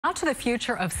Now to the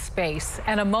future of space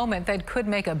and a moment that could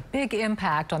make a big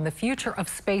impact on the future of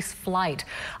space flight.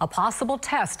 A possible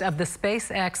test of the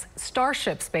SpaceX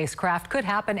Starship spacecraft could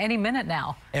happen any minute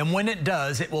now. And when it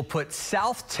does, it will put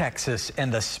South Texas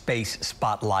in the space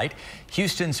spotlight.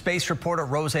 Houston space reporter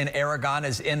Roseanne Aragon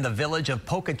is in the village of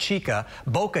Boca Chica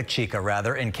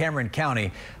in Cameron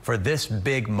County for this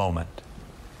big moment.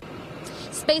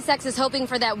 SpaceX is hoping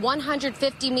for that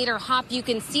 150-meter hop. You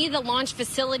can see the launch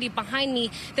facility behind me.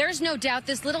 There's no doubt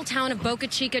this little town of Boca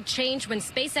Chica changed when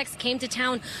SpaceX came to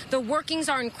town. The workings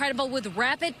are incredible with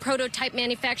rapid prototype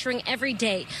manufacturing every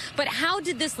day. But how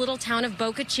did this little town of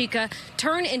Boca Chica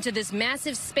turn into this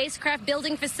massive spacecraft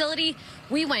building facility?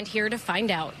 We went here to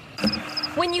find out.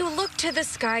 When you look to the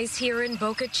skies here in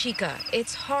Boca Chica,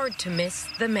 it's hard to miss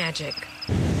the magic.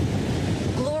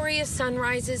 Glorious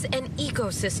sunrises and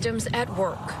ecosystems at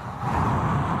work.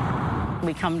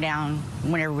 We come down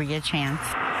whenever we get a chance.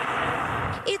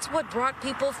 It's what brought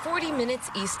people 40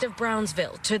 minutes east of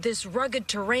Brownsville to this rugged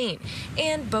terrain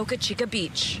and Boca Chica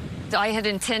Beach. I had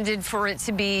intended for it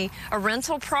to be a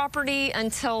rental property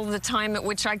until the time at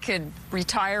which I could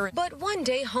retire. But one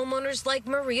day, homeowners like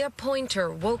Maria Pointer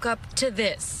woke up to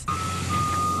this.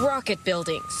 Rocket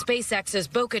building, SpaceX's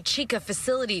Boca Chica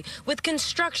facility, with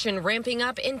construction ramping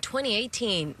up in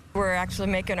 2018. We're actually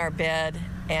making our bed,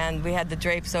 and we had the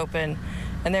drapes open,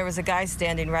 and there was a guy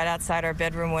standing right outside our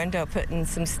bedroom window putting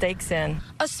some stakes in.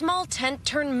 A small tent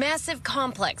turned massive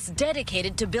complex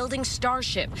dedicated to building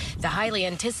Starship, the highly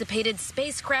anticipated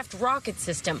spacecraft rocket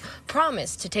system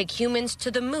promised to take humans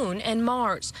to the moon and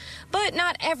Mars. But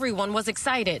not everyone was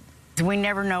excited. We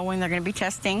never know when they're going to be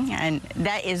testing, and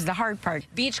that is the hard part.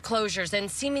 Beach closures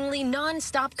and seemingly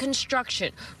non-stop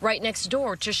construction right next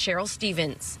door to Cheryl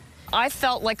Stevens. I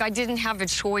felt like I didn't have a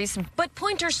choice. But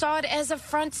Pointer saw it as a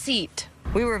front seat.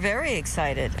 We were very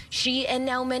excited. She and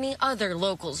now many other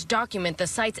locals document the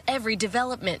site's every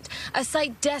development. A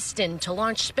site destined to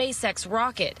launch SpaceX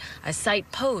rocket, a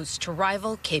site posed to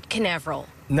rival Cape Canaveral.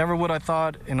 Never would I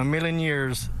thought in a million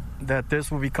years that this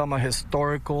would become a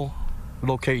historical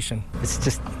location. It's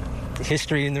just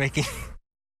history in the making.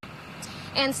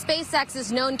 And SpaceX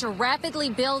is known to rapidly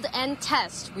build and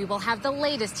test. We will have the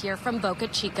latest here from Boca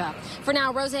Chica. For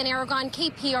now, Roseanne Aragon,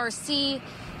 KPRC,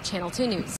 Channel 2 News.